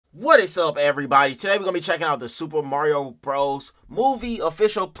What is up, everybody? Today we're gonna be checking out the Super Mario Bros. Movie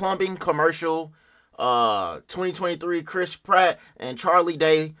official plumbing commercial. 2023 Chris Pratt and Charlie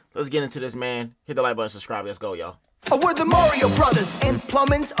Day. Let's get into this, man. Hit the like button, subscribe. Let's go, y'all. We're the Mario Brothers, and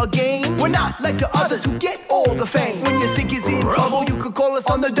plumbing's a game. We're not like the others who get all the fame. When your sink is in trouble, you could call us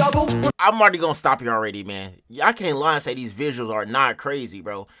on the double. I'm already gonna stop you already, man. I can't lie and say these visuals are not crazy,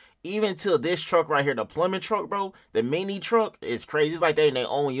 bro. Even to this truck right here, the plumbing truck, bro, the mini truck is crazy. It's like they in their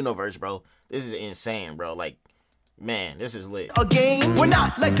own universe, bro. This is insane, bro. Like, man, this is lit. A game. We're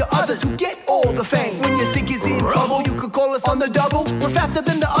not like the others who get all the fame. When your sink is in trouble, you could call us on the double. We're faster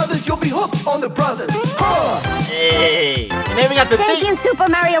than the others, you'll be hooked on the brothers. Hey, and then we got the Thank you, Super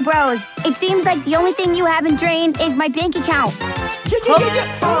Mario Bros. It seems like the only thing you haven't drained is my bank account.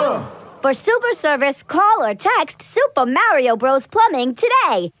 For super service, call or text Super Mario Bros. Plumbing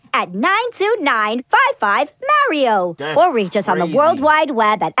today at 929-55-MARIO. Or reach us on the World Wide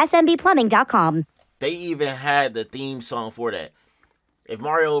Web at smbplumbing.com. They even had the theme song for that. If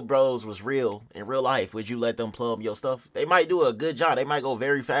Mario Bros was real in real life, would you let them plumb your stuff? They might do a good job. They might go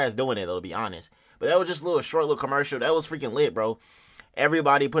very fast doing it, to be honest. But that was just a little short little commercial. That was freaking lit, bro.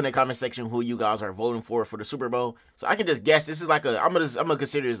 Everybody put in the comment section who you guys are voting for the Super Bowl. So I can just guess this is like I'm gonna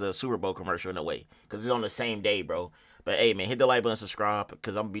consider this a Super Bowl commercial in a way, because it's on the same day, bro. But hey, man, hit the like button, subscribe,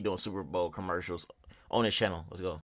 because I'm gonna be doing Super Bowl commercials on this channel. Let's go.